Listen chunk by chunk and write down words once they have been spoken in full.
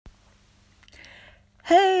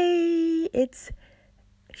Hey, it's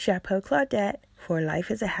Chapeau Claudette for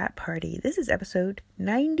Life is a Hat Party. This is episode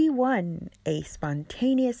 91, a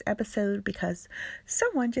spontaneous episode because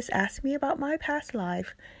someone just asked me about my past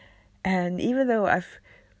life. And even though I've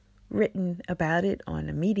written about it on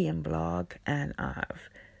a Medium blog and I've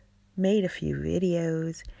made a few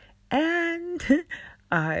videos and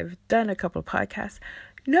I've done a couple of podcasts,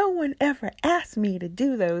 no one ever asked me to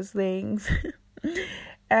do those things.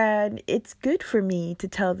 And it's good for me to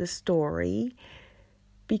tell this story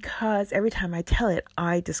because every time I tell it,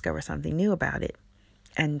 I discover something new about it.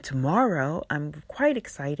 And tomorrow, I'm quite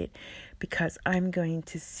excited because I'm going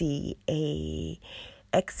to see a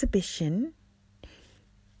exhibition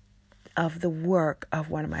of the work of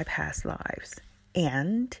one of my past lives.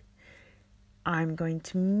 And I'm going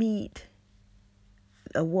to meet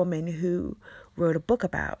a woman who wrote a book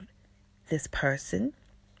about this person.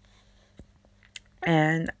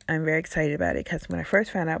 And I'm very excited about it because when I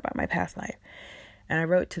first found out about my past life, and I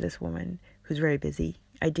wrote to this woman who's very busy,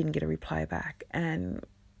 I didn't get a reply back. And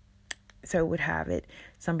so would have it,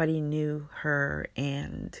 somebody knew her.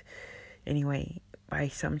 And anyway, by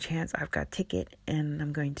some chance, I've got a ticket and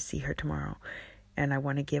I'm going to see her tomorrow. And I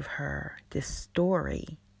want to give her this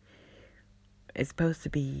story. It's supposed to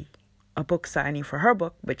be a book signing for her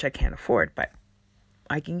book, which I can't afford, but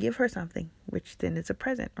I can give her something, which then is a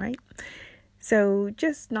present, right? So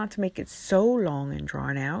just not to make it so long and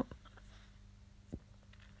drawn out,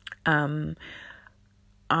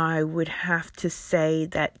 I would have to say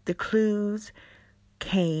that the clues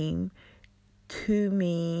came to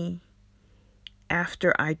me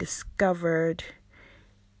after I discovered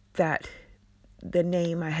that the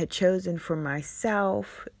name I had chosen for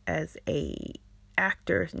myself as a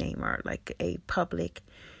actor's name or like a public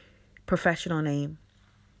professional name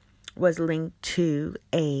was linked to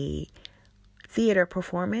a theater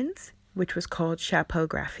performance, which was called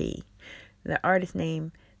Chapeaugraphy. The artist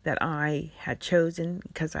name that I had chosen,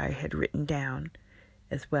 because I had written down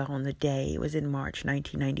as well on the day, it was in March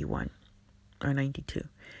 1991 or 92,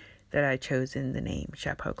 that I had chosen the name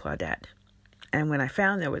Chapeau Claudette. And when I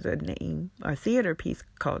found there was a name, a theater piece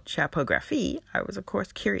called Chapeaugraphy, I was, of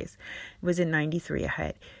course, curious. It was in 93. I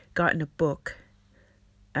had gotten a book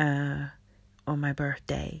on my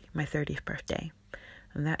birthday, my 30th birthday.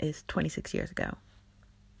 And that is 26 years ago.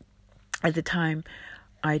 At the time,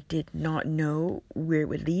 I did not know where it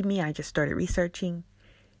would lead me. I just started researching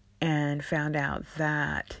and found out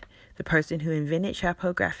that the person who invented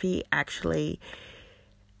Chapeaugraphy actually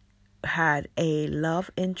had a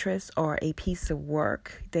love interest or a piece of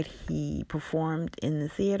work that he performed in the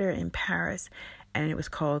theater in Paris. And it was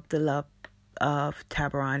called The Love of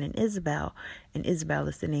Tabaron and Isabel. And Isabel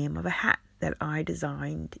is the name of a hat that I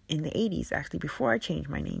designed in the 80s, actually before I changed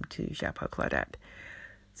my name to Chapeau Claudette.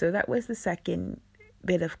 So that was the second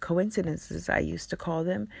bit of coincidences, I used to call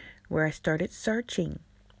them, where I started searching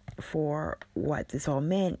for what this all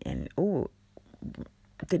meant. And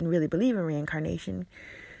didn't really believe in reincarnation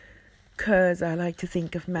because I like to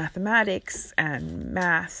think of mathematics and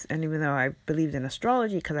math. And even though I believed in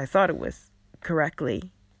astrology because I thought it was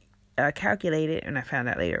correctly calculated, and I found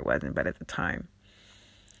out later it wasn't, but at the time.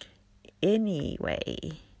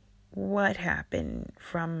 Anyway, what happened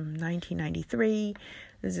from 1993?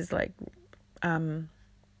 This is like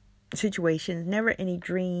situations, never any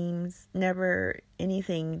dreams, never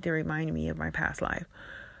anything to remind me of my past life.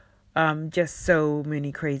 Just so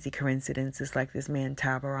many crazy coincidences, like this man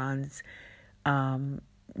Tabaron's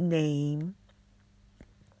name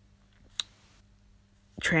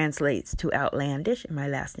translates to outlandish, and my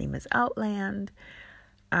last name is Outland.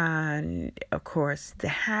 And, of course, the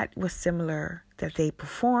hat was similar that they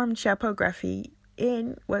performed Chapeaugraphy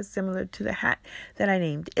in was similar to the hat that I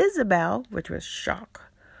named Isabel, which was Shock.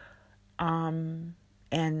 And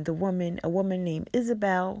a woman named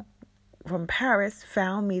Isabel from Paris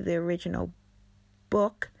found me the original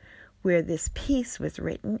book where this piece was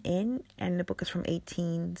written in, and the book is from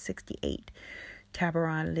 1868.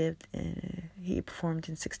 Tabaron he performed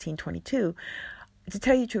in 1622. To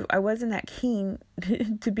tell you the truth, I wasn't that keen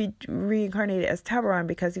to be reincarnated as Tabaron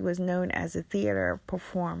because he was known as a theater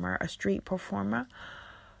performer, a street performer,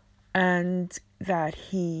 and that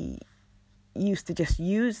he used to just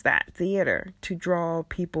use that theater to draw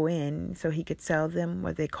people in so he could sell them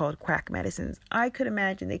what they called quack medicines. I could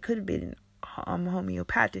imagine they could have been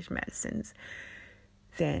homeopathic medicines.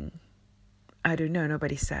 Then, I don't know,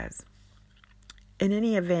 nobody says. In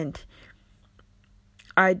any event,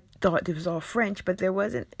 I thought it was all French, but it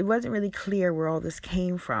wasn't really clear where all this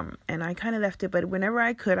came from. And I kind of left it, but whenever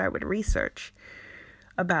I could, I would research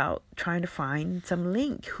about trying to find some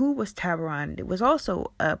link. Who was Tabaron? It was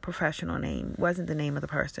also a professional name, wasn't the name of the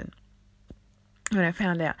person. And I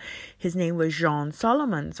found out his name was Jean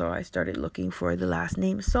Solomon, so I started looking for the last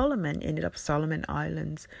name Solomon. Ended up Solomon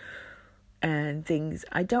Islands and things.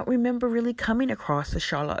 I don't remember really coming across the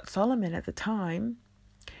Charlotte Solomon at the time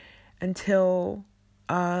until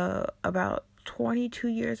about 22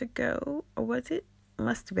 years ago, or was it?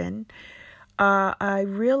 Must have been. I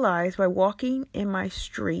realized by walking in my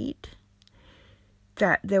street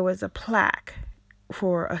that there was a plaque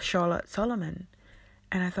for a Charlotte Solomon.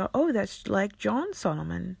 And I thought, oh, that's like John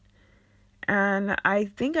Solomon. And I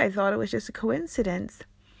think I thought it was just a coincidence.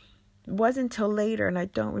 It wasn't until later, and I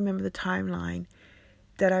don't remember the timeline,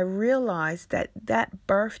 that I realized that that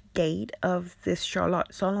birth date of this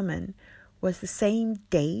Charlotte Solomon was the same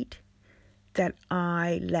date that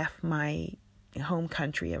I left my home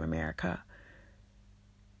country of America.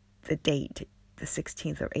 The date, the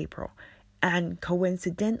 16th of April. And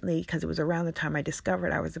coincidentally, because it was around the time I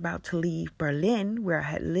discovered I was about to leave Berlin, where I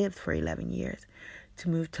had lived for 11 years, to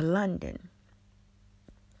move to London.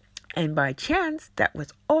 And by chance, that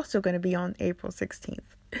was also going to be on April 16th.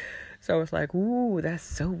 So I was like, ooh, that's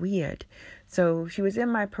so weird. So she was in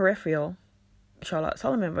my peripheral, Charlotte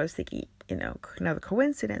Solomon, but I was thinking, another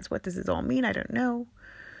coincidence. What does this all mean? I don't know.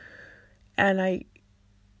 And I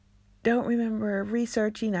don't remember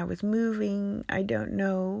researching. I was moving. I don't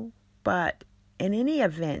know. But in any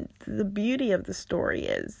event, the beauty of the story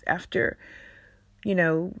is after,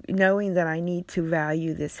 knowing that I need to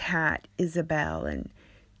value this hat, Isabel, and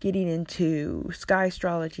getting into sky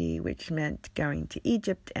astrology, which meant going to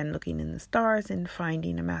Egypt and looking in the stars and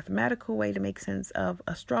finding a mathematical way to make sense of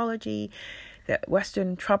astrology. That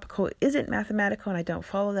Western tropical isn't mathematical, and I don't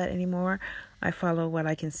follow that anymore. I follow what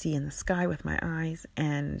I can see in the sky with my eyes,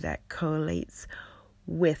 and that correlates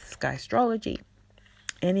with sky astrology.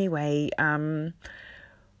 Anyway,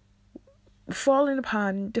 falling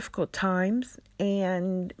upon difficult times,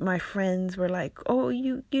 and my friends were like, oh,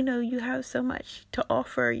 you have so much to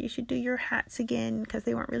offer. You should do your hats again, because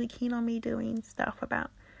they weren't really keen on me doing stuff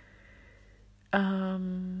about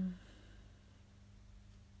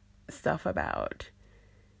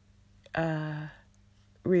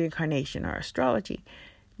reincarnation or astrology.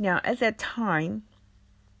 Now, at that time,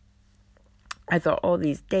 I thought all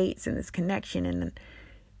these dates and this connection,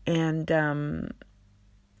 and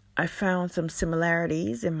I found some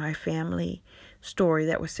similarities in my family story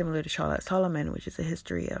that was similar to Charlotte Solomon, which is a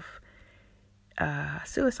history of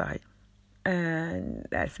suicide. And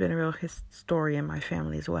that's been a real story in my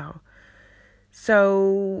family as well.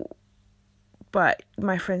 So, but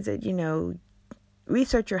my friend said,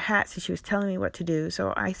 research your hats, and she was telling me what to do.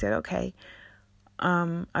 So I said, okay.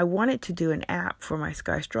 I wanted to do an app for my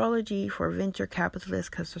sky astrology for venture capitalists,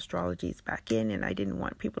 because astrology is back in, and I didn't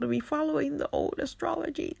want people to be following the old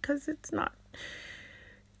astrology because it's not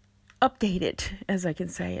updated, as I can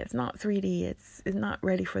say. It's not 3D. It's not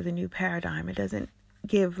ready for the new paradigm. It doesn't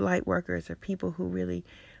give light workers or people who really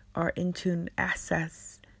are in tune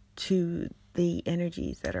access to the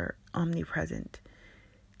energies that are omnipresent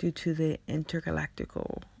due to the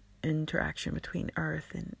intergalactical interaction between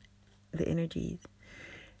Earth and the energies.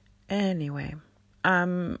 Anyway,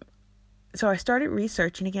 so I started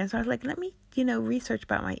researching again. So I was like, let me, research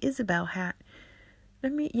about my Isabel hat.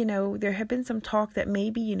 Let me, there had been some talk that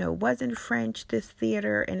maybe, wasn't French, this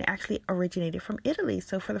theater, and actually originated from Italy.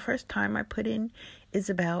 So for the first time, I put in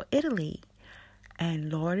Isabel, Italy.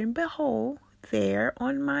 And Lord and behold, there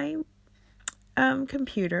on my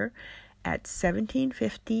computer at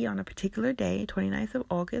 1750 on a particular day, 29th of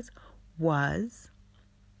August, was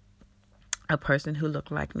a person who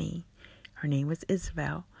looked like me. Her name was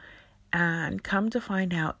Isabel. And come to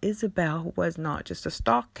find out, Isabel was not just a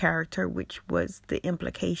stock character, which was the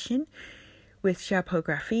implication with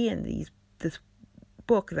Chapeaugraphie and this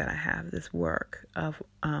book that I have, this work of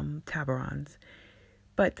Tabaron's,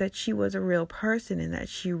 but that she was a real person, and that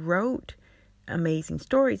she wrote amazing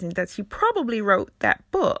stories, and that she probably wrote that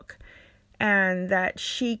book, and that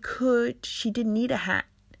she didn't need a hat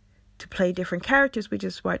to play different characters, which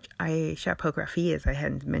is what Chapeaugraphie is. I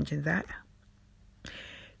hadn't mentioned that.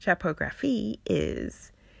 Chapeaugraphie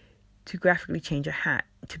is to graphically change a hat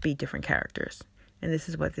to be different characters. And this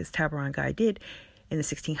is what this Tabaron guy did in the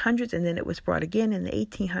 1600s, and then it was brought again in the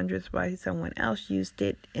 1800s by someone else, used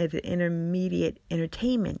it as an intermediate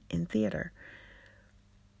entertainment in theater.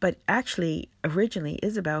 But actually, originally,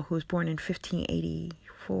 Isabel, who was born in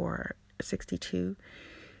 1584, 62,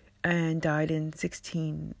 and died in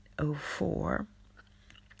 1604,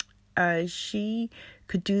 she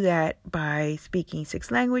could do that by speaking 6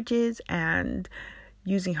 languages and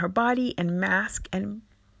using her body and mask and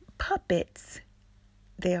puppets.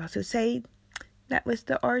 They also say that was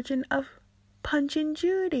the origin of Punch and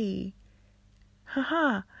Judy.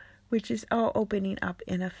 Haha, which is all opening up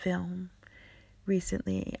in a film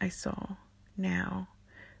recently I saw now.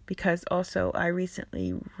 Because also I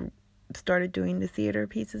recently started doing the theater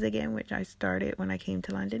pieces again, which I started when I came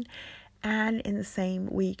to London. And in the same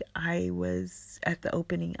week, I was at the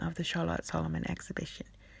opening of the Charlotte Solomon exhibition.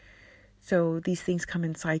 So these things come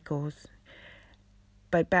in cycles.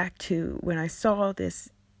 But back to when I saw this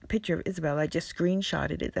picture of Isabel, I just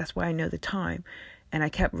screenshotted it. That's why I know the time. And I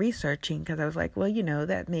kept researching because I was like, well,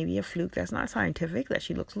 that may be a fluke. That's not scientific. That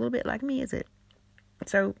she looks a little bit like me, is it?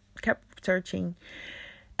 So kept searching.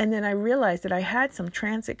 And then I realized that I had some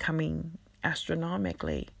transit coming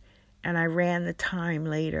astronomically. And I ran the time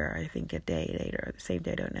later, I think a day later, the same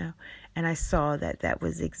day, I don't know. And I saw that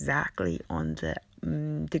was exactly on the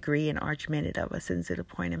degree and arch minute of a sensitive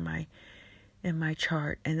point in my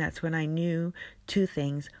chart. And that's when I knew two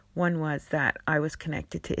things. One was that I was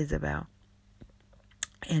connected to Isabel.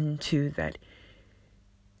 And two, that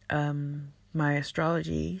my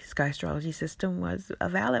sky astrology system was a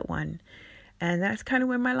valid one. And that's kind of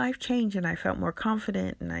when my life changed and I felt more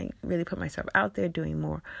confident and I really put myself out there doing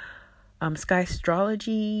more sky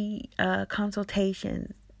astrology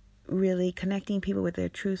consultations, really connecting people with their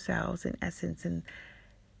true selves and essence. And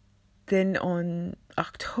then on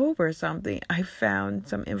October something, I found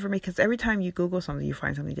some information, because every time you Google something, you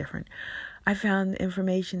find something different. I found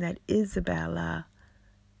information that Isabella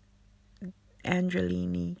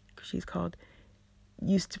Angelini, she's called,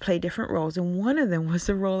 used to play different roles. And one of them was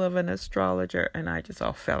the role of an astrologer. And I just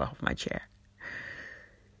all fell off my chair.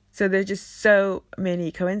 So there's just so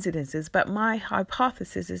many coincidences. But my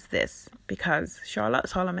hypothesis is this, because Charlotte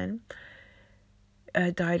Solomon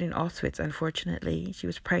died in Auschwitz, unfortunately. She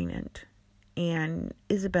was pregnant. And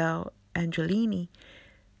Isabel Angelini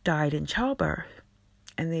died in childbirth.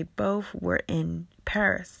 And they both were in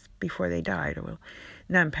Paris before they died. Well,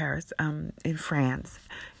 not in Paris, in France.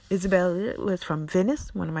 Isabel was from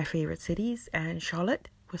Venice, one of my favorite cities. And Charlotte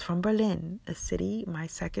was from Berlin, a city, my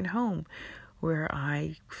second home, where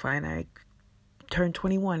I turned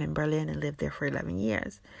 21 in Berlin and lived there for 11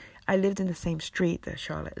 years. I lived in the same street that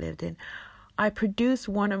Charlotte lived in. I produced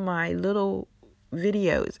one of my little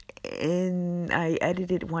videos and I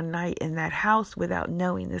edited one night in that house without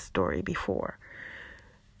knowing the story before.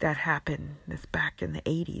 That happened. That's back in the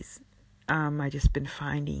 80s. I just been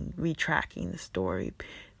retracking the story.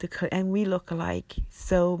 And we look alike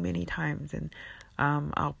so many times. And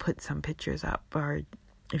I'll put some pictures up, or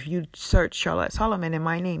if you search Charlotte Solomon in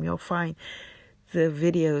my name, you'll find the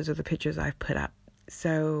videos or the pictures I've put up.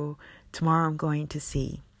 So tomorrow I'm going to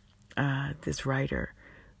see this writer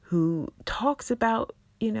who talks about,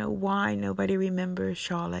 why nobody remembers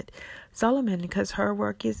Charlotte Solomon, because her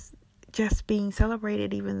work is just being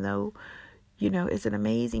celebrated, even though, it's an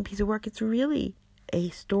amazing piece of work. It's really a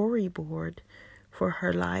storyboard for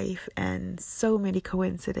her life, and so many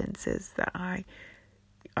coincidences that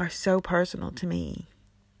are so personal to me.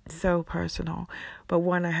 So personal, but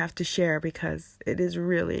one I have to share because it is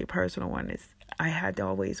really a personal one. I had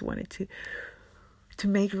always wanted to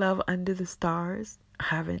make love under the stars. I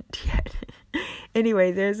haven't yet.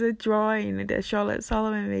 Anyway, there's a drawing that Charlotte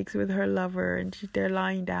Solomon makes with her lover, and they're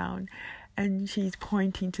lying down, and she's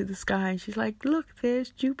pointing to the sky, and she's like, "Look, there's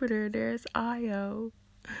Jupiter, there's Io."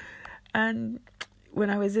 And when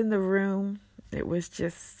I was in the room, it was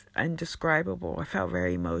just indescribable. I felt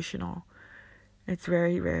very emotional. It's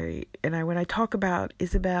very, very, and when I talk about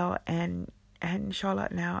Isabel and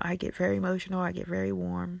Charlotte now, I get very emotional, I get very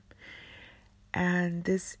warm. And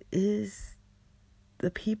this is the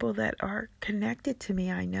people that are connected to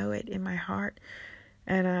me. I know it in my heart.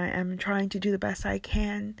 And I am trying to do the best I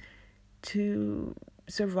can to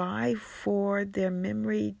survive for their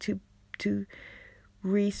memory, to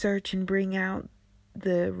research and bring out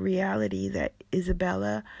the reality that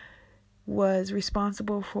Isabella was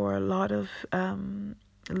responsible for a lot of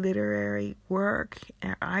literary work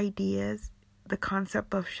and ideas, the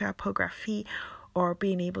concept of chapeaugraphie, or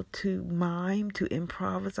being able to mime, to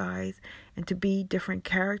improvise, and to be different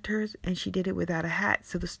characters, and she did it without a hat.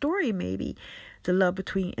 So the story may be the love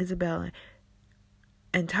between Isabel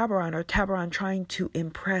and Tabaran, or Tabaran trying to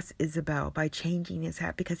impress Isabel by changing his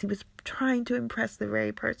hat, because he was trying to impress the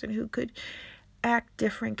very person who could act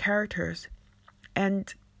different characters.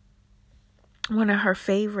 And one of her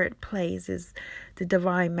favorite plays is The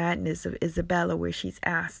Divine Madness of Isabella, where she's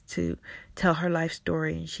asked to tell her life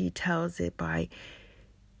story, and she tells it by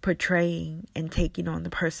portraying and taking on the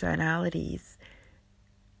personalities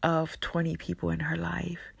of 20 people in her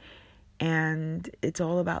life. And it's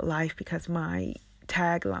all about life, because my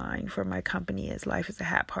tagline for my company is "Life is a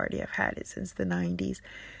Hat Party." I've had it since the 90s.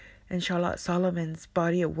 And Charlotte Solomon's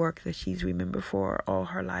body of work that she's remembered for all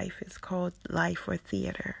her life is called Life or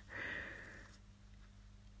Theater.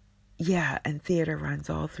 Yeah, and theater runs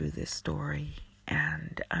all through this story.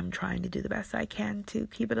 And I'm trying to do the best I can to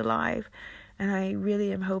keep it alive. And I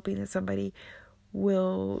really am hoping that somebody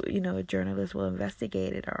will, a journalist will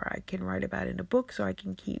investigate it, or I can write about it in a book, so I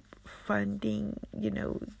can keep funding,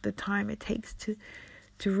 the time it takes to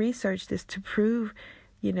research this, to prove,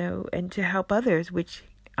 and to help others, which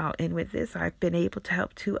I'll end with this. I've been able to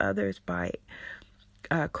help 2 others by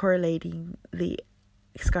correlating the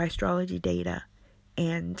sky astrology data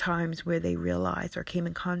and times where they realized or came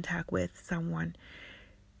in contact with someone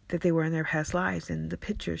that they were in their past lives, and the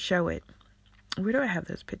pictures show it. Where do I have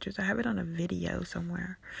those pictures? I have it on a video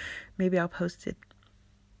somewhere. Maybe I'll post it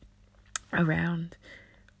around,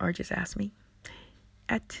 or just ask me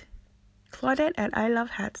at Claudette at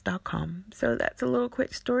ilovehats.com. So that's a little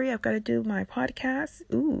quick story. I've got to do my podcast.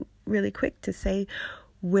 Really quick to say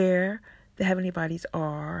where the heavenly bodies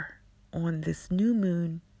are on this new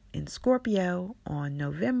moon in Scorpio on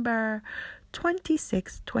November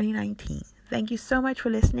 26, 2019. Thank you so much for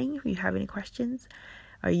listening. If you have any questions,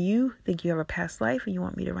 or you think you have a past life and you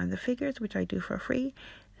want me to run the figures, which I do for free,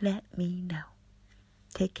 let me know.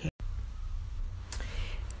 Take care.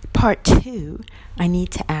 Part 2, I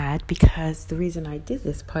need to add, because the reason I did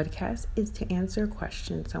this podcast is to answer a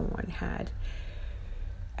question someone had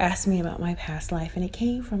asked me about my past life, and it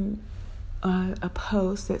came from a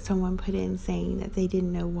post that someone put in saying that they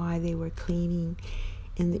didn't know why they were cleaning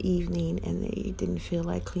in the evening and they didn't feel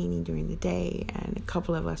like cleaning during the day. And a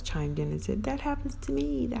couple of us chimed in and said, that happens to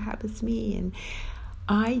me. And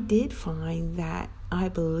I did find that, I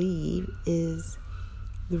believe, is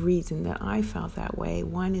the reason that I felt that way.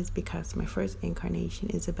 One is because my first incarnation,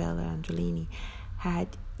 Isabella Angelini,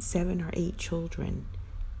 had 7 or 8 children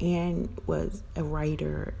and was a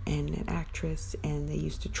writer and an actress, and they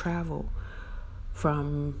used to travel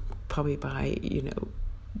from, probably by,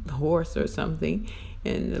 horse or something,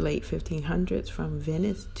 in the late 1500s, from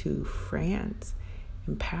Venice to France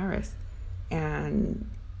and Paris. And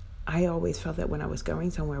I always felt that when I was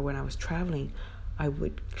going somewhere, when I was traveling, I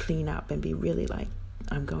would clean up and be really like,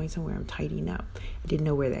 I'm going somewhere, I'm tidying up. I didn't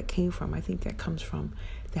know where that came from. I think that comes from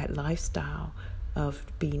that lifestyle of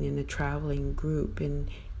being in a traveling group and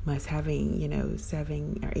us having,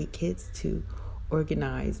 7 or 8 kids to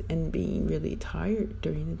organize, and being really tired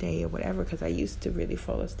during the day or whatever, because I used to really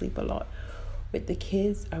fall asleep a lot with the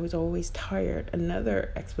kids. I was always tired.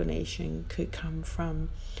 Another explanation could come from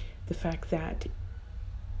the fact that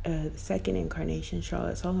the second incarnation,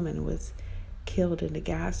 Charlotte Solomon, was killed in the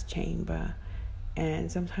gas chamber,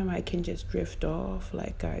 and sometimes I can just drift off,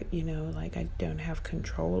 like I don't have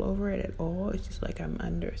control over it at all. It's just like I'm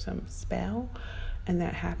under some spell, and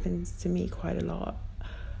that happens to me quite a lot.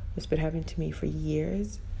 It's been happening to me for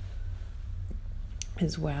years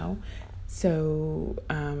as well. So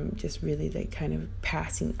just really like kind of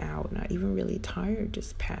passing out, not even really tired,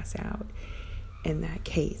 just pass out in that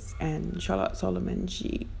case. And Charlotte Solomon,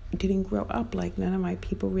 she didn't grow up. Like, none of my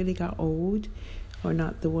people really got old, or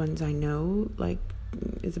not the ones I know. Like,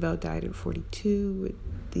 Isabel died at 42 with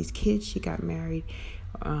these kids. She got married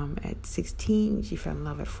at 16. She fell in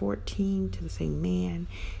love at 14 to the same man.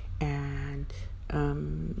 And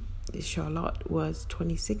Charlotte was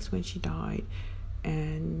 26 when she died,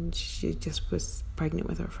 and she just was pregnant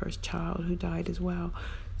with her first child, who died as well.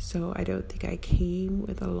 So I don't think I came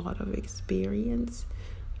with a lot of experience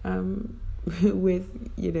with,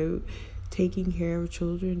 taking care of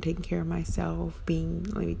children, taking care of myself, being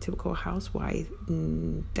like a typical housewife.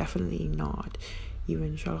 Definitely not.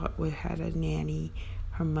 Even Charlotte had a nanny.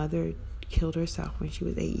 Her mother killed herself when she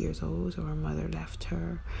was 8 years old, so her mother left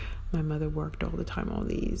her. My mother worked all the time, all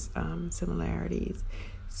these similarities.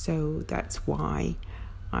 So that's why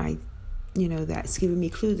that's given me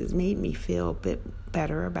clues. It's made me feel a bit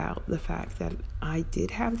better about the fact that I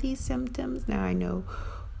did have these symptoms. Now I know,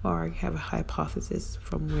 or I have a hypothesis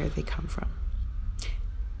from where they come from.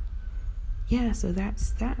 Yeah, so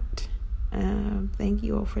that's that. Thank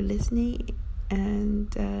you all for listening,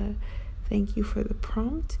 and thank you for the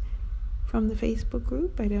prompt from the Facebook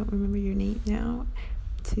group. I don't remember your name now,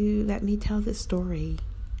 to let me tell this story.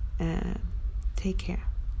 Take care.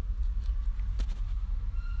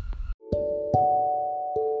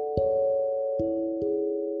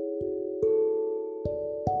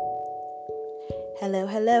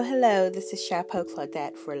 Hello. This is Chapeau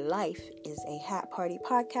Claudette for Life is a Hat Party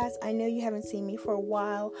podcast. I know you haven't seen me for a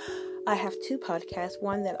while. I have two podcasts,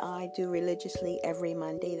 one that I do religiously every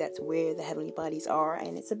Monday, that's Where the Heavenly Bodies Are,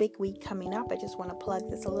 and it's a big week coming up. I just want to plug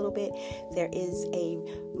this a little bit. There is a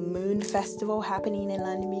moon festival happening in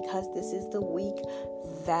London because this is the week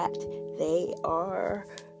that they are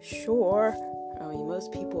sure. I mean,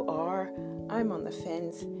 most people are. I'm on the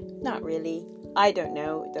fence. Not really. I don't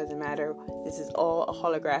know. It doesn't matter. This is all a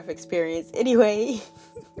holographic experience anyway.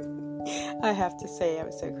 I have to say,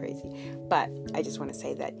 I'm so crazy. But I just want to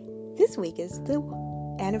say that this week is the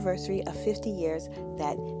anniversary of 50 years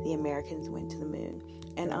that the Americans went to the moon.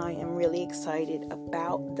 And I am really excited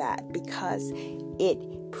about that because it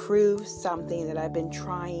proves something that I've been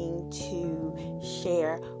trying to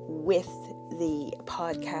share with the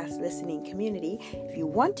podcast listening community. If you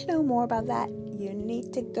want to know more about that, you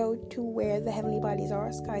need to go to Where the Heavenly Bodies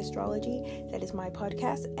Are, Sky Astrology. That is my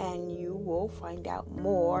podcast, and you will find out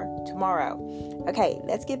more tomorrow. Okay,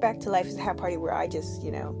 let's get back to Life is a Hat Party, where I just,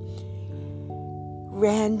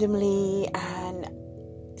 randomly and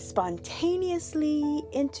spontaneously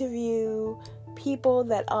interview people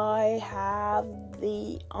that I have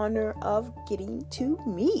the honor of getting to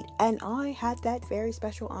meet. And I had that very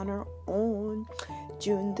special honor on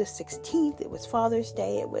June the 16th. It was Father's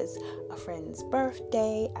Day. It was a friend's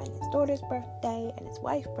birthday and his daughter's birthday and his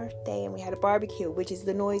wife's birthday. And we had a barbecue, which is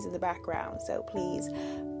the noise in the background. So please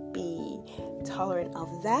be tolerant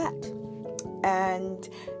of that. And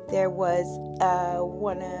there was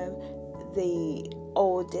one of the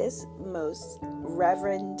oldest, most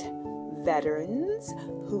reverend veterans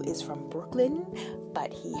who is from Brooklyn,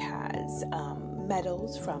 but he has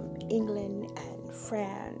medals from England and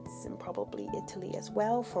France and probably Italy as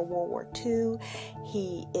well for World War II.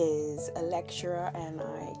 He is a lecturer, and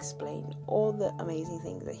I explained all the amazing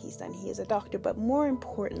things that he's done. He is a doctor, but more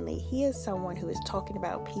importantly, he is someone who is talking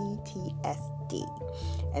about PTSD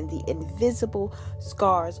and the invisible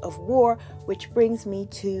scars of war, which brings me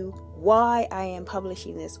to why I am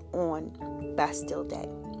publishing this on Bastille Day.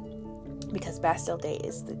 Because Bastille Day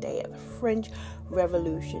is the day of the French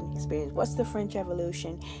Revolution experience. What's the French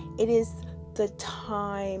Revolution? It is the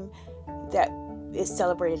time that is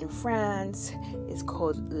celebrated in France. It's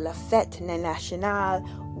called La Fête Nationale,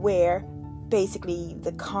 where basically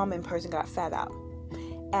the common person got fed up.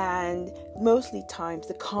 And mostly times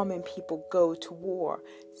the common people go to war.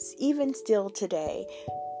 Even still today,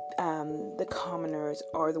 the commoners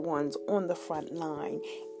are the ones on the front line.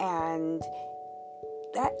 And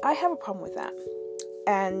that I have a problem with that.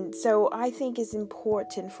 And so I think it's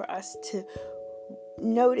important for us to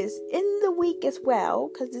notice in the week as well,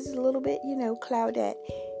 because this is a little bit, Claudette,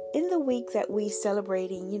 in the week that we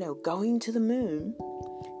celebrating, going to the moon,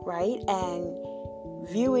 right? And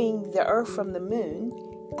viewing the earth from the moon.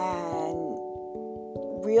 And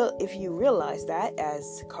if you realize that,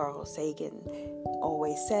 as Carl Sagan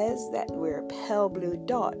always says, that we're a pale blue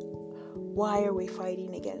dot, why are we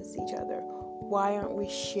fighting against each other? Why aren't we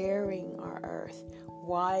sharing our earth?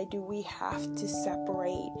 Why do we have to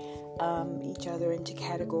separate each other into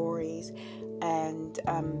categories and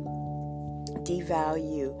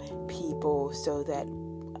devalue people so that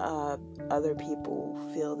other people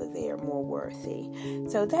feel that they are more worthy?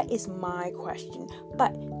 So that is my question.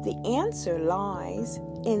 But the answer lies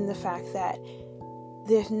in the fact that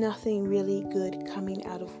there's nothing really good coming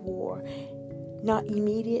out of war. Not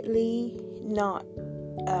immediately, not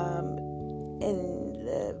in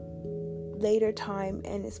the later time,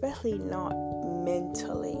 and especially not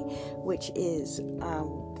mentally, which is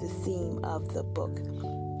the theme of the book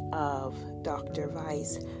of Dr.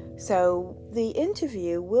 Weiss. So the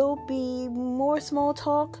interview will be more small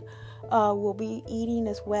talk. We'll be eating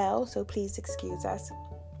as well, so please excuse us.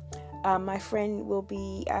 My friend will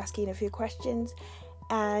be asking a few questions,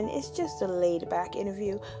 and it's just a laid-back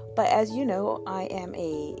interview. But as you know, I am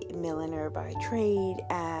a milliner by trade,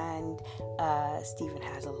 and Stephen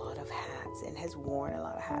has a lot of hats and has worn a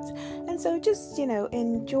lot of hats. And so just,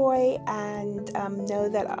 enjoy and know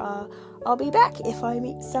that I'll be back if I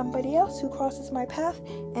meet somebody else who crosses my path,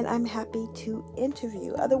 and I'm happy to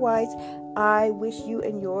interview. Otherwise, I wish you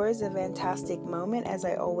and yours a fantastic moment, as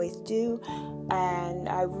I always do. And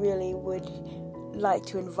I really would like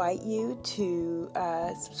to invite you to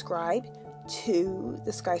subscribe to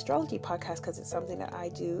the Sky Astrology podcast, because it's something that I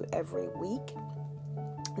do every week.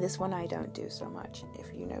 This one I don't do so much,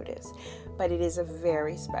 if you notice, but it is a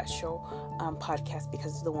very special podcast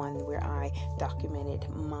because it's the one where I documented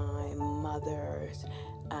my mother's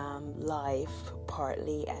life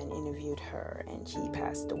partly and interviewed her, and she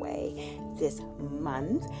passed away this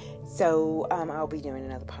month. So I'll be doing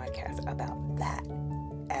another podcast about that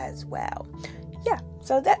as well. yeah,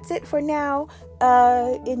 so that's it for now.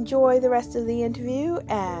 Enjoy the rest of the interview,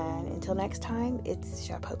 and until next time, it's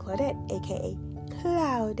Chapeau Claudette, aka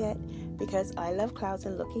Cloudette, because I love clouds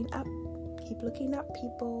and looking up. Keep looking up,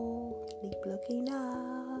 people. Keep looking up.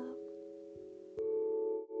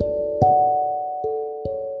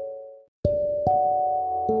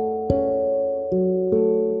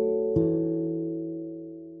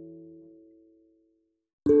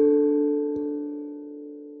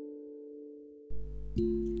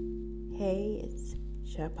 Hey, it's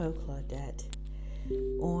Chapeau Claudette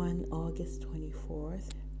on August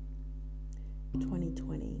 24th,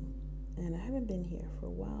 2020. And I haven't been here for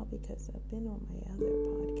a while because I've been on my other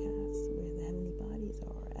podcasts where the Heavenly Bodies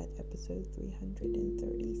are at episode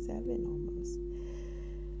 337 almost.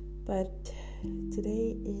 But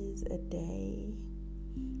today is a day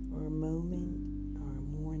or a moment or a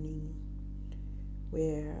morning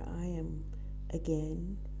where I am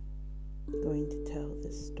again going to tell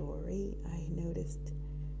this story. I noticed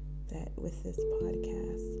that with this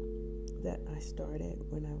podcast that I started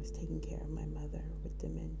when I was taking care of my mother with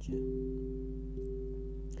dementia,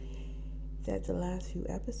 that the last few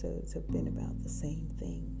episodes have been about the same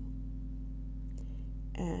thing.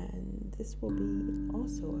 And this will be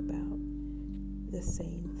also about the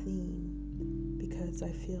same theme, because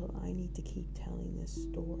I feel I need to keep telling this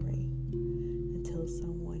story until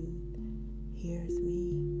someone hears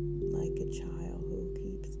me, like a child who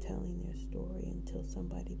keeps telling their story until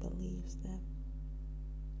somebody believes them.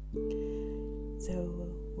 So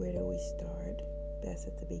where do we start? Best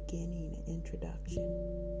at the beginning, introduction.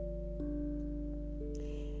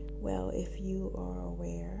 Well, if you are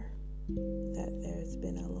aware that there's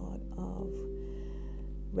been a lot of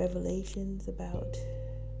revelations about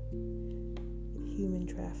human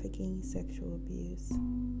trafficking, sexual abuse,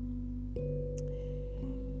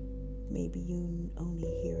 maybe you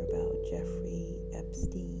only hear about Jeffrey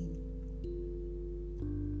Epstein.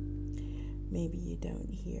 Maybe you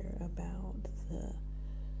don't hear about the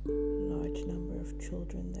large number of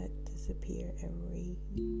children that disappear every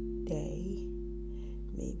day.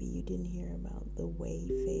 Maybe you didn't hear about the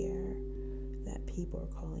Wayfair that people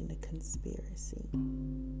are calling a conspiracy.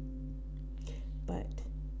 But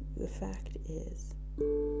the fact is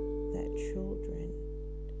that children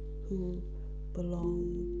who belong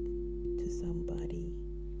to somebody,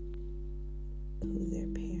 who their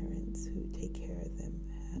parents who take care of them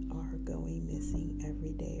are going missing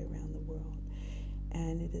every day around the world.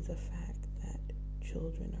 And it is a fact that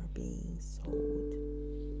children are being sold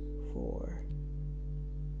for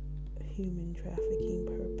human trafficking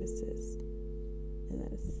purposes. And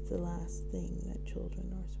that's the last thing that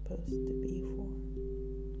children are supposed to be for.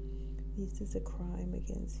 This is a crime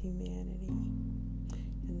against humanity.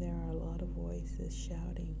 And there are a lot of voices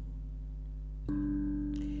shouting.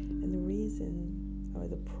 And the reason, or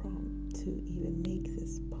the prompt to even make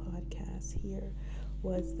this podcast here,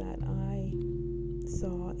 was that I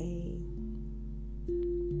saw a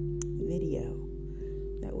video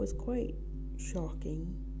that was quite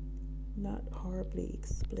shocking, not horribly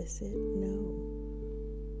explicit, no.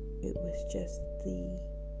 It was just the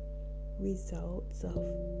results of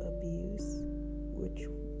abuse, which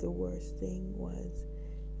the worst thing was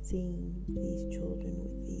seeing these children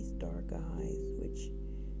with these dark eyes, which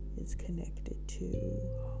is connected to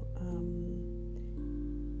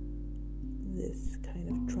this kind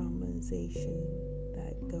of traumatization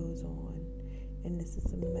that goes on. And this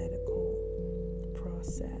is a medical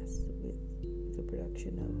process with the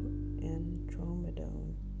production of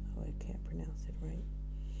andromedone. Oh, I can't pronounce it right.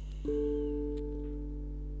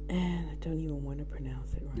 And I don't even want to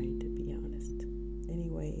pronounce it right, to be honest.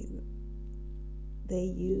 Anyway, they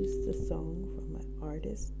used the song from an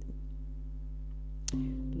artist,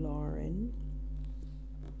 Lauren.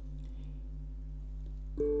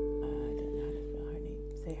 I don't know how to spell her name.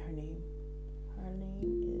 Say her name. Her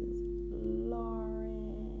name is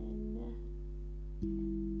Lauren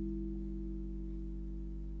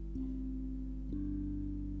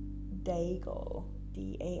Daigle.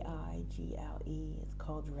 Daigle. It's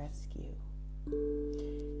called Rescue.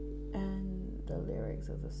 And the lyrics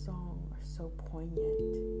of the song are so poignant.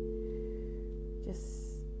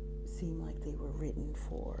 Just seem like they were written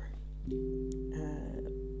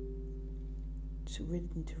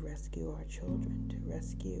to rescue our children, to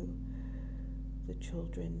rescue the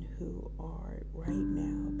children who are right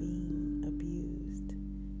now being abused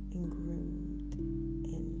and groomed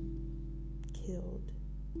and killed.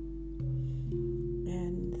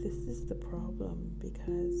 And this is the problem,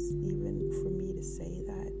 because even for me to say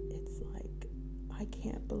that, it's like, I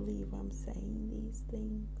can't believe I'm saying these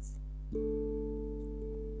things.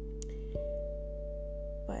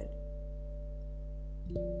 But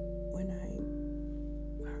when I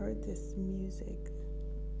heard this music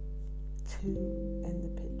too, and the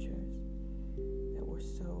pictures that were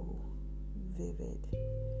so vivid,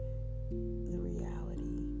 the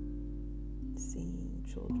reality, seeing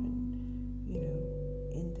children,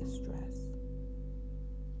 in distress,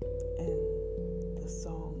 and the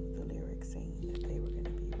song, the lyrics saying that they were going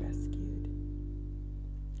to be rescued.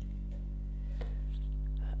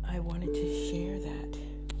 I wanted to share that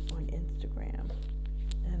on Instagram,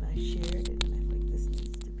 and I shared it, and I this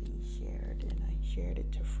needs to be shared, and I shared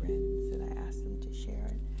it to friends, and I asked them to share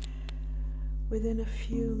it. Within a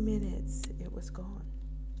few minutes, it was gone,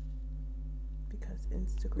 because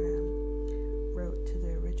Instagram wrote to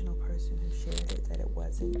the original person who shared it that it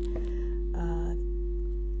wasn't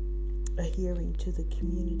adhering to the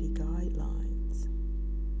community guidelines.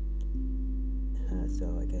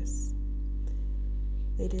 So I guess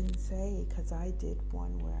they didn't say, because I did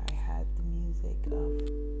one where I had the music of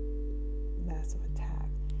Massive Attack,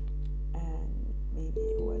 and maybe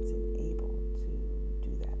it wasn't able to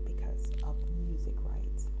do that because of the music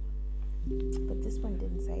rights. But this one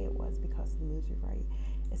didn't say it was because of the music right.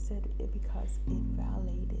 It said it because it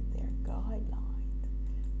violated their guidelines.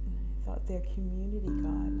 And I thought their community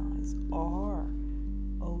guidelines are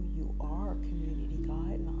OUR community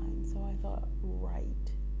guidelines. So I thought,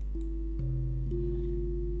 right.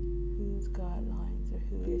 Whose guidelines or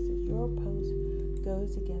who is it? Your post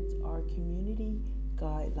goes against our community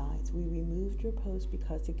guidelines. We removed your post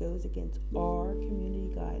because it goes against our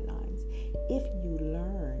community guidelines. If you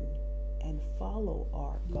learn and follow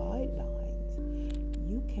our guidelines,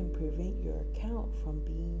 you can prevent your account from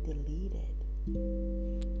being deleted.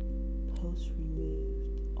 Post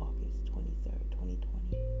removed August 23rd,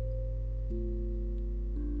 2020.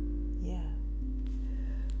 Yeah.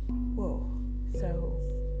 Whoa. So,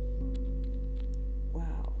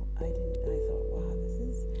 wow. I thought, wow,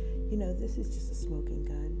 this is just a smoking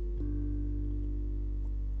gun.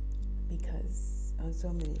 Because on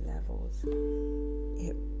so many levels,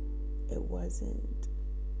 it wasn't,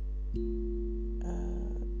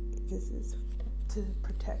 this is to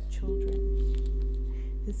protect children.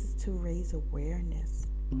 This is to raise awareness.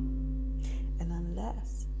 And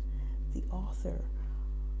unless the author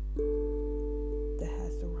that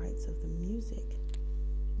has the rights of the music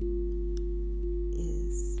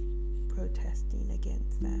is protesting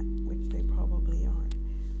against that, which they probably aren't,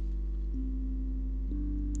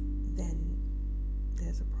 then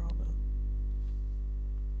there's a problem.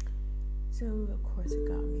 So, of course, it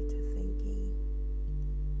got me to thinking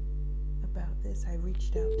about this. I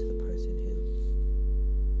reached out to the person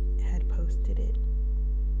who had posted it,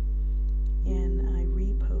 and I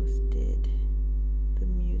reposted the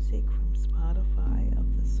music from Spotify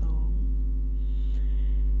of the song.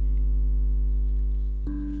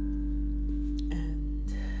 And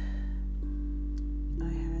I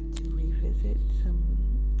had to revisit some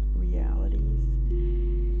realities,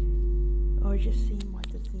 or just see what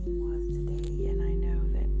the theme was today. And I know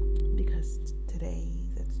that because today,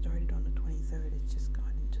 that started on the 23rd, it's just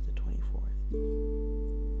gone into the 24th.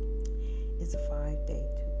 It's a 5-day,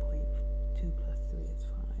 2 plus 3 is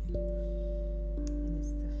 5. And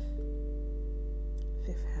it's the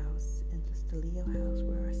 5th house, and it's the Leo house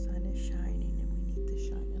where our sun is shining, and we need to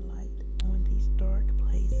shine a light on these dark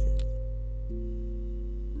places.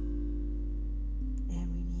 And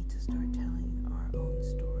we need to start telling our own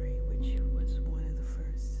story, which was one of the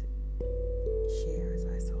first shares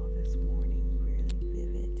I saw this morning. Really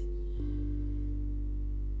vivid,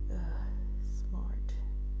 smart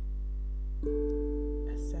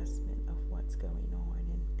assessment of what's going on.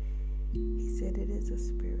 And he said it is a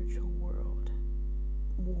spiritual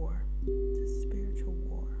war. It's a spiritual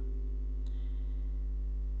war.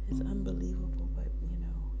 It's unbelievable, but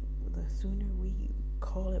the sooner we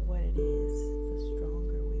call it what it is, the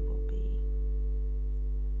stronger we will be.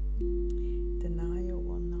 Denial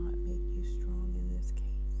will not make you strong in this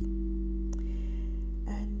case.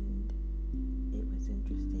 And it was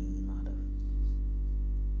interesting, a lot of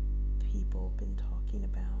people been talking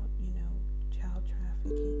about, child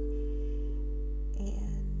trafficking,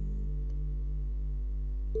 and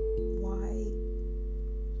why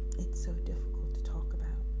it's so difficult to talk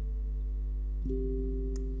about.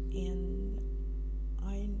 And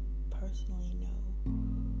I personally know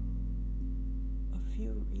a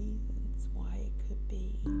few reasons why it could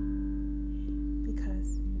be.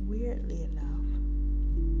 Because weirdly enough,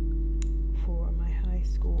 for my high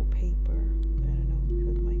school paper, I don't know,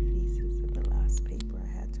 because my thesis and the last paper I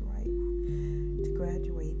had to write to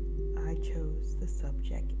graduate,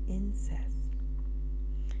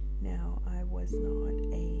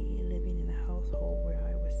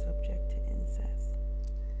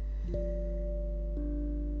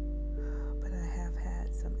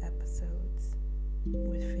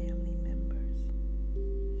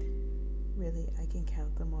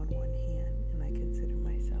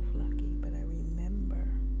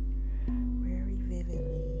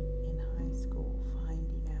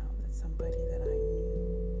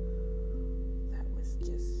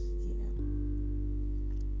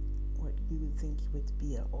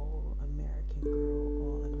 be an all-American girl,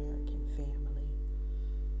 all-American family.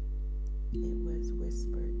 It was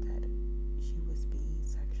whispered that she was being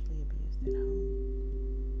sexually abused at home.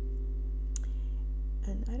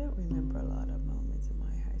 And I don't remember a lot of moments in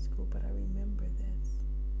my high school, but I remember this.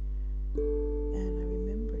 And I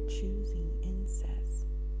remember choosing incest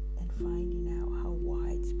and finding out how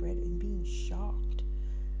widespread and being shocked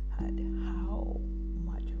at how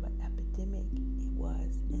much of an epidemic it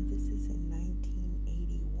was. And this is in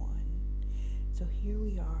 1981. So here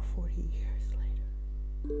we are 40 years later.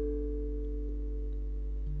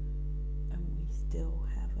 And we still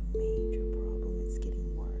have a major problem. It's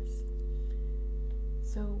getting worse.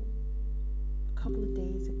 So a couple of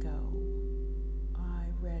days ago,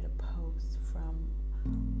 I read a post from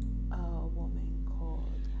a woman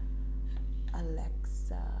called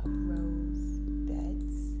Alexa Rose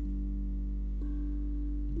Betts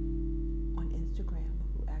on Instagram,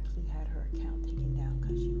 who actually had her account taken down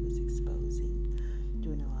because she was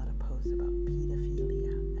doing a lot of posts about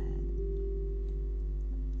pedophilia, and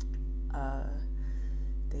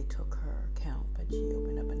they took her account, but she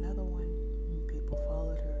opened up another one, and people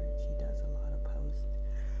followed her, and she does a lot of posts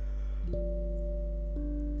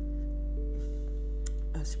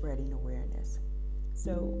spreading awareness.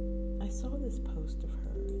 So I saw this post of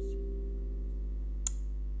hers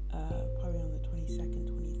probably on the 22nd,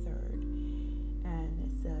 23rd, and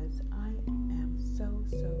it says, "I am so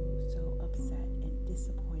upset and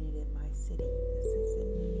disappointed in my city." This is in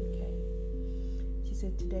the UK. She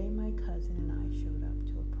said, "Today my cousin and I showed up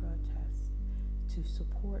to a protest to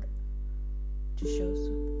show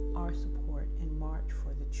our support and march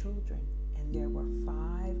for the children, and there were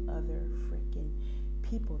 5 other freaking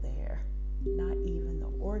people there. Not even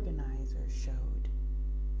the organizers showed."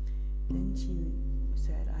 Then she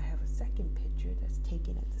said, "I have a second picture that's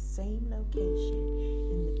taken at the same location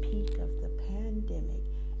in the peak of the pandemic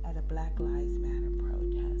at a Black Lives Matter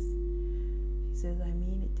protest." She says,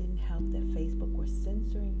 "It didn't help that Facebook was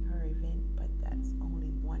censoring her event, but that's only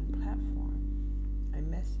one platform. I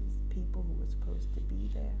messaged people who were supposed to be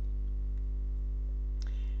there,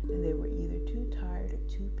 and they were either too tired or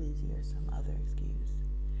too busy or some other excuse.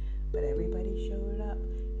 But everybody showed up,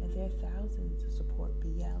 and there are thousands to support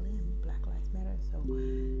BLM, Black Lives Matter, so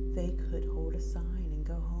they could hold a sign and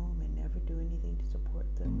go home and never do anything to support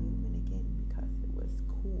the movement again because it was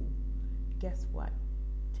cool. Guess what?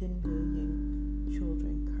 10 million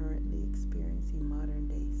children currently experiencing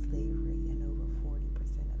modern-day slavery, and over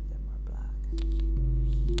 40% of them are Black."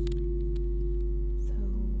 So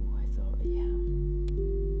I thought,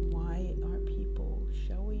 why aren't people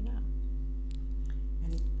showing up?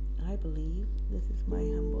 And I believe, this is my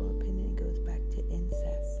humble opinion, it goes back to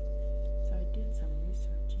incest. So I did some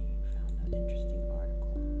researching and found an interesting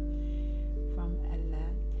article from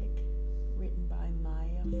Atlantic, written by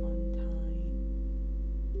Maya Fontaine,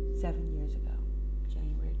 7 years ago,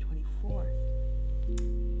 January 24th,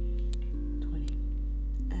 20.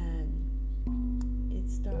 And it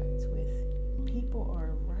starts with, "People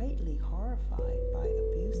are rightly horrified by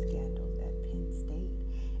abuse scandals at Penn State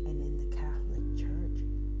and in the Catholic Church.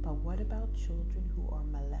 But what about children who are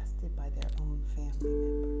molested by their own family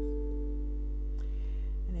members?"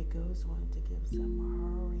 And it goes on to give some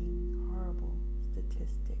horrible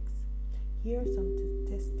statistics. Here are some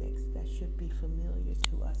statistics that should be familiar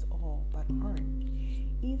to us all, but aren't,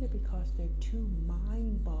 either because they're too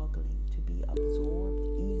mind-boggling to be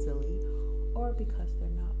absorbed easily, or because they're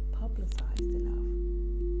not publicized enough.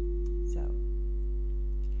 So,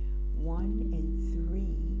 1 in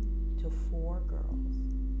 3 to 4 girls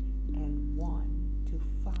and 1 to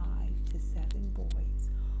 5 to 7 boys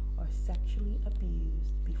are sexually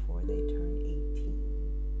abused before they turn 18.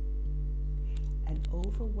 An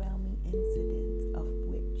overwhelming incidence of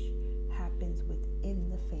which happens within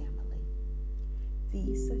the family.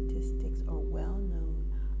 These statistics are well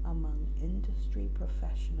known among industry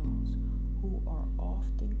professionals, who are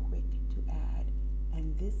often quick to add,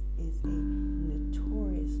 and this is a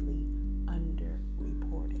notoriously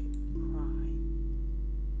underreported crime.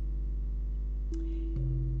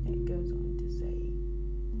 It goes on to say,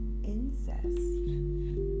 incest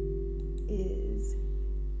is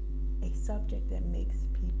a subject that makes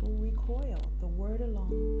people recoil. The word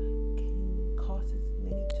alone can causes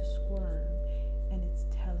many to squirm, and it's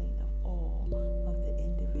telling of all of the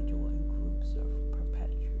individual and groups of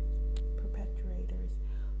perpetrators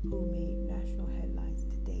who made national headlines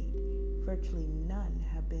to date. Virtually none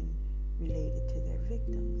have been related to their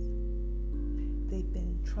victims. They've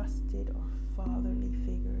been trusted or fatherly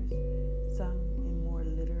figures, some in more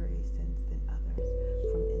literary sense than others,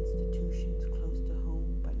 from institutions close to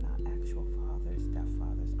home, but not actual fathers,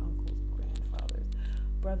 stepfathers, uncles, grandfathers,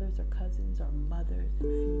 brothers or cousins or mothers and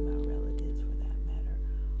female relatives for that matter.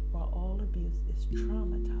 While all abuse is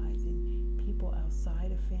traumatizing people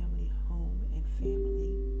outside of family, home, and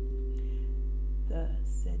family, the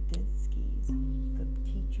Sadinskis, the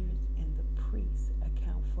teachers, and the priests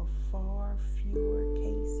account for far fewer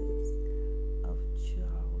cases of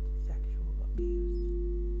child sexual abuse.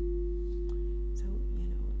 So,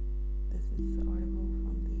 this is the article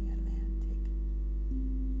from The Atlantic,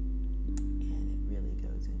 and it really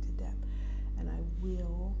goes into depth. And I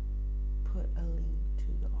will put a link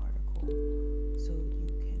to the article so you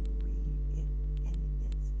can read it in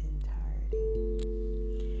its entirety.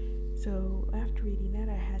 So after reading that,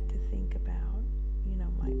 I had to think about,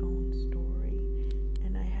 my own story,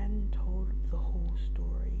 and I hadn't told the whole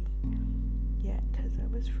story yet because I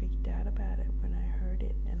was freaked out about it when I heard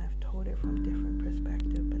it, and I've told it from different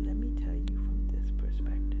perspectives, but let me tell you from this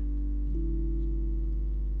perspective.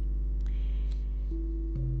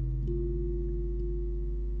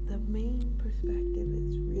 The main perspective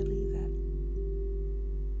is really that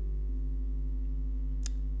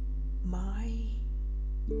my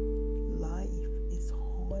life is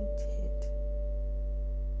haunted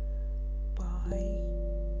by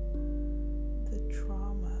the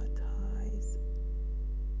traumatized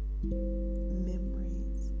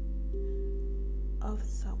memories of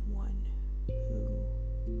someone who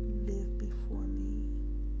lived before me.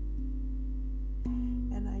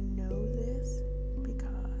 And I know this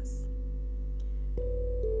because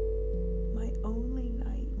my only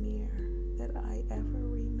nightmare that I ever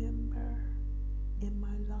remember in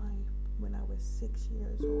my life when I was 6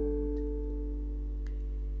 years old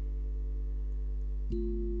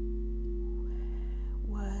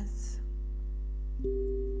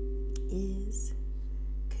is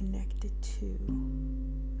connected to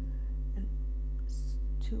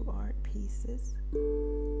two art pieces of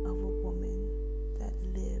a woman that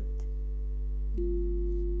lived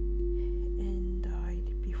and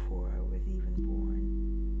died before I was even born.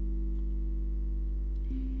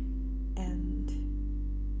 And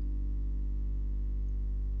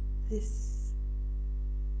this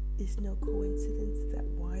is no coincidence that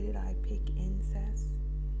why did I pick incest,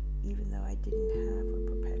 even though I didn't have a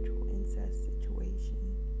perpetual incest situation.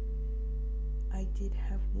 I did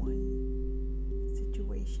have one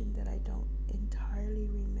situation that I don't entirely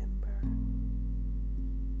remember,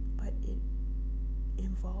 but it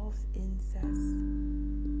involves incest,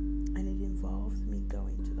 and it involves me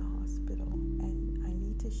going to the hospital, and I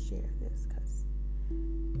need to share this because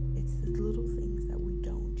it's the little things that we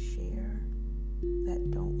don't share that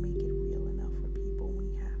don't make it real enough for people.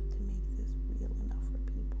 We have to make this real enough for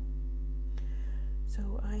people.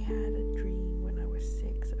 So I had a dream when I was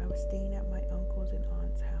 6. I was staying at my uncle's and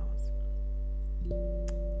aunt's house,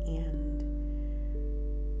 and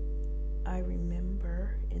I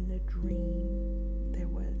remember in the dream there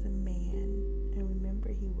was a man, and remember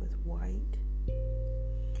he was white,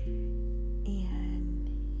 and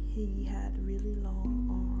he had really long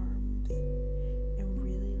arms and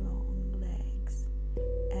really long legs,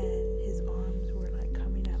 and his arms were like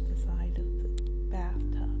coming out the side of the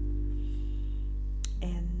bathtub,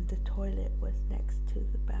 and the toilet was next to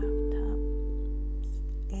the bathtub,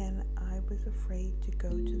 and I was afraid to go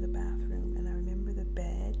to the bathroom. And I remember the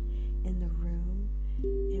bed in the room,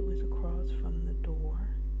 it was across from the door,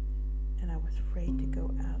 and I was afraid to go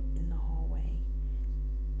out in the hallway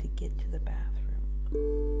to get to the bathroom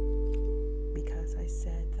because I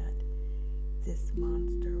said that this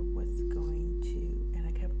monster was going to, and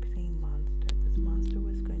I kept saying monster, this monster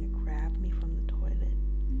was going to grab me from the toilet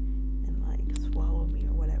and like swallow me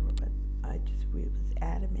or whatever, but I just was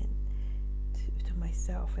adamant to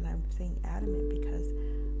myself, and I'm saying adamant because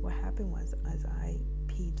what happened was as I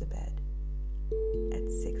peed the bed at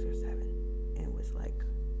 6 or 7, and it was like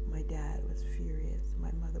my dad was furious,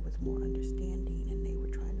 my mother was more understanding, and they were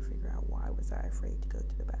trying to figure out why was I afraid to go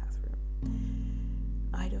to the bathroom.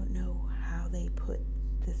 I don't know how they put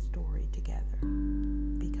this story together,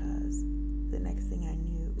 because the next thing I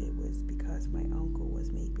knew, it was because my uncle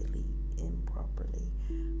was maybe improperly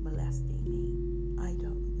molesting me. I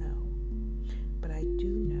don't know, but I do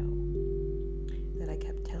know that I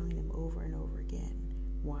kept telling him over and over again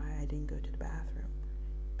why I didn't go to the bathroom,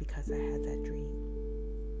 because I had that dream.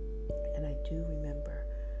 And I do remember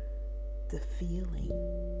the feeling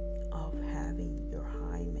of having your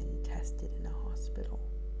hymen tested in a hospital.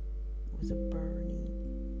 It was a burning,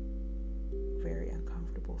 very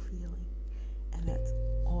uncomfortable feeling. And that's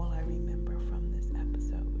all I remember from this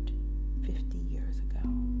episode 50 years ago.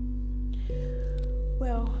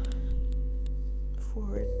 Well,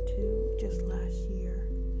 forward to just last year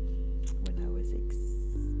when I was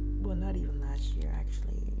well, not even last year,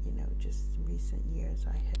 actually, just recent years,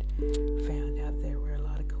 I had found out there were a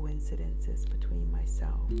lot of coincidences between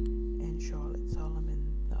myself and Charlotte Solomon,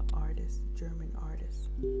 the artist, German artist,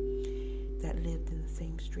 that lived in the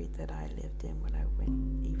same street that I lived in when I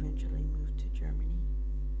eventually moved to Germany.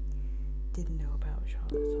 Didn't know about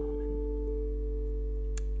Charlotte Solomon.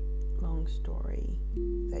 Long story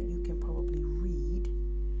that you can probably read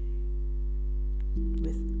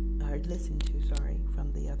or listen to,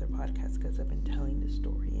 from the other podcast, because I've been telling the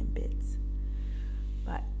story in bits.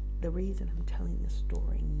 But the reason I'm telling the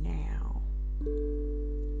story now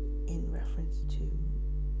in reference to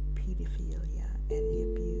pedophilia and the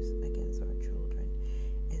abuse against our children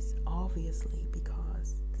is obviously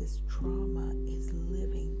because this trauma is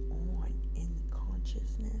living on in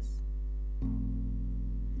consciousness.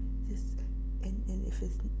 And if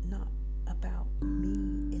it's not about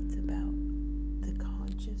me, it's about the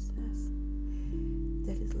consciousness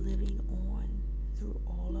that is living on through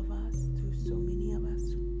all of us, through so many of us.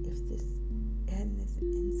 If this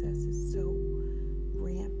incest is so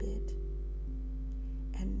rampant,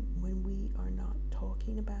 and when we are not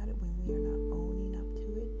talking about it, when we are not owning up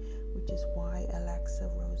to it, which is why Alexa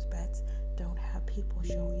Rose Betts don't have people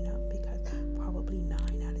showing up, because probably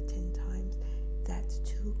 9 out of 10 times that's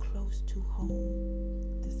too close to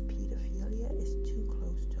home. This pedophilia is too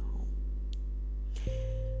close to home.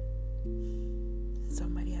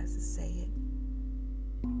 Somebody has to say it.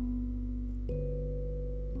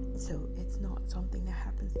 So it's not something that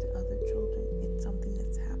happens to other children. It's something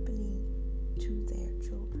that's happening to their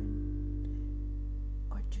children,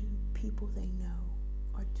 or to people they know,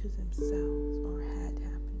 or to themselves, or had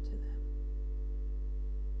happened to them.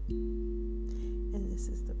 And this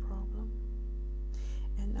is the problem.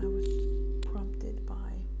 And I was prompted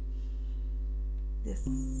by this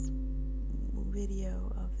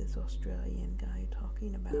video of this Australian guy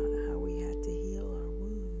talking about how we had to heal our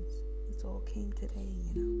wounds. This all came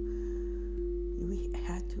today,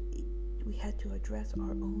 We had to address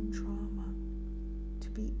our own trauma to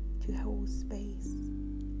hold space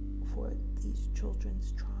for these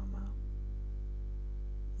children's trauma.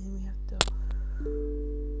 And we have to,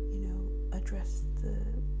 address the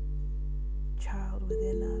child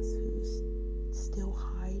within us who's still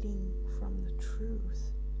hiding from the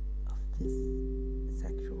truth of this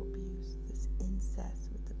sexual abuse, this incest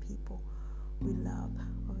with the people we love,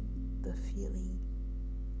 or the feeling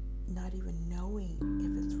not even knowing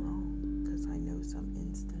if it's wrong, because I know some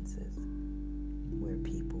instances where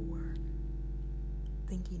people were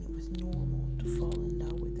thinking it was normal to fall in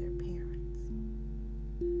love with their parents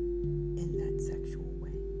in that sexual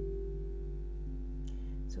way.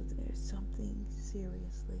 So there's something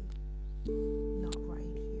seriously not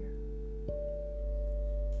right here.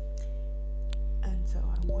 And so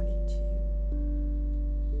I wanted to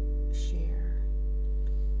share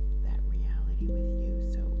that reality with you.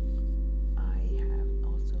 So I have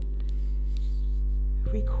also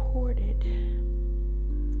recorded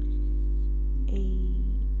a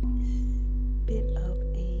bit of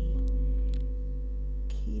a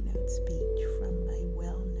keynote speech from a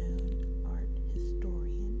well-known art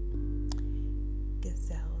historian,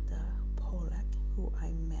 Griselda Pollock, who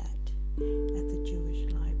I met at the Jewish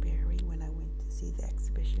Library when I went to see the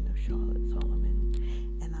exhibition of Charlotte Solomon.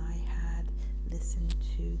 And I had listened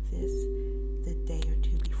to this the day or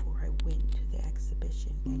two before I went to the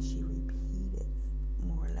exhibition, and she repeated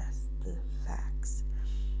more or less the facts.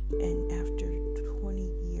 And after 20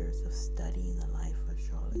 years of studying the life of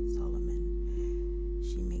Charlotte Solomon,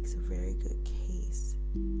 she makes a very good case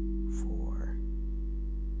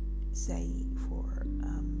for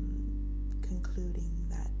concluding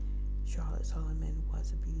that Charlotte Solomon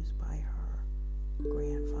was abused by her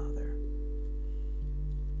grandfather.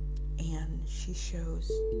 And she shows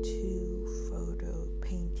 2 photo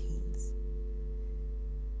paintings.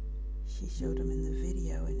 She showed them in the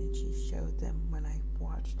video, and then she showed them when I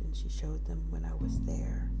watched, and she showed them when I was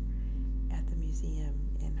there at the museum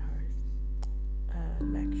in her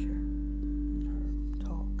lecture, in her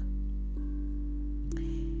talk.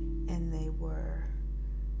 And they were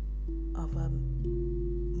of a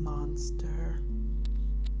monster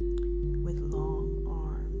with long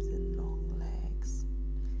arms and long legs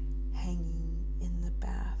hanging in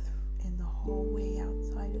the hallway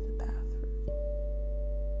outside of the bathroom.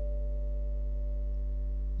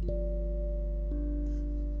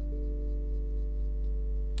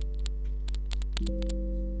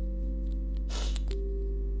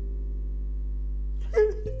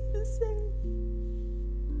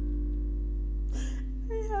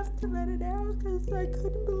 I have to let it out because I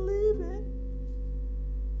couldn't believe it.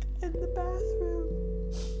 In the bathroom,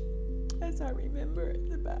 As I remember,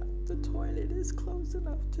 the toilet is close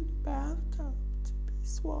enough to the bathtub to be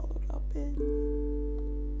swallowed up in.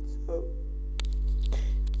 So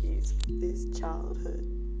these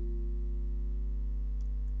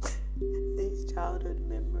childhood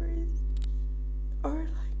memories are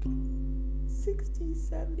like 60,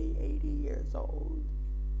 70, 80 years old,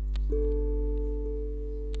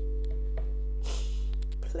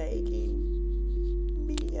 plaguing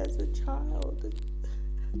me as a child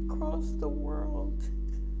across the world.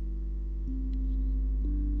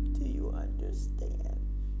 Do you understand?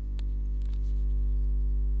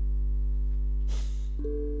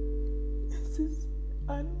 This is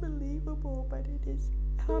unbelievable, but it is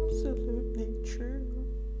absolutely true.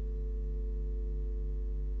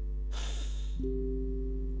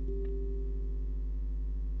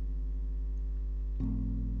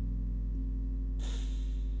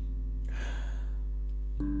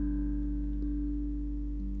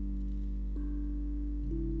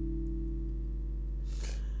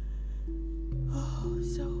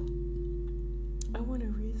 So I want to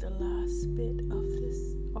read the last bit of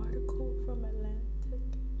this article from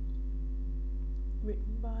Atlantic,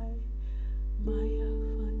 written by Maya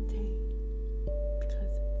Fontaine,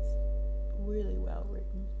 because it's really well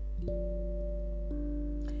written.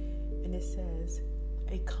 And it says,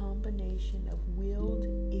 a combination of willed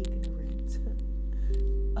ignorance,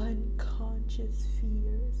 unconscious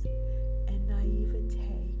fears, and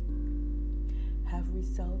naivete have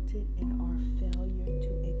resulted in our failure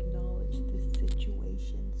to acknowledge the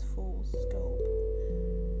situation's full scope.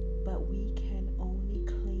 But we can only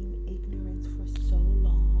claim ignorance for so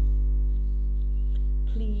long.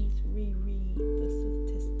 Please reread the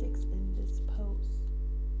statistics in this post.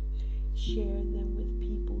 Share them with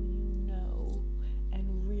people you know,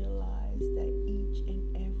 and realize that each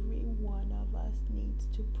and every one of us needs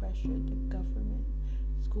to pressure the government,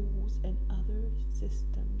 schools, and other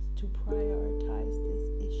systems to prioritize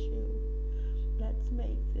this issue. Let's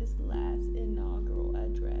make this last inaugural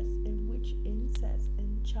address in which incest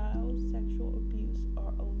and child sexual abuse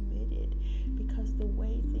are omitted, because the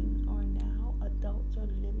way things are now, adults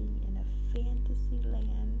are living in a fantasy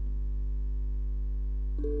land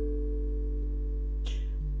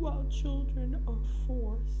while children are forced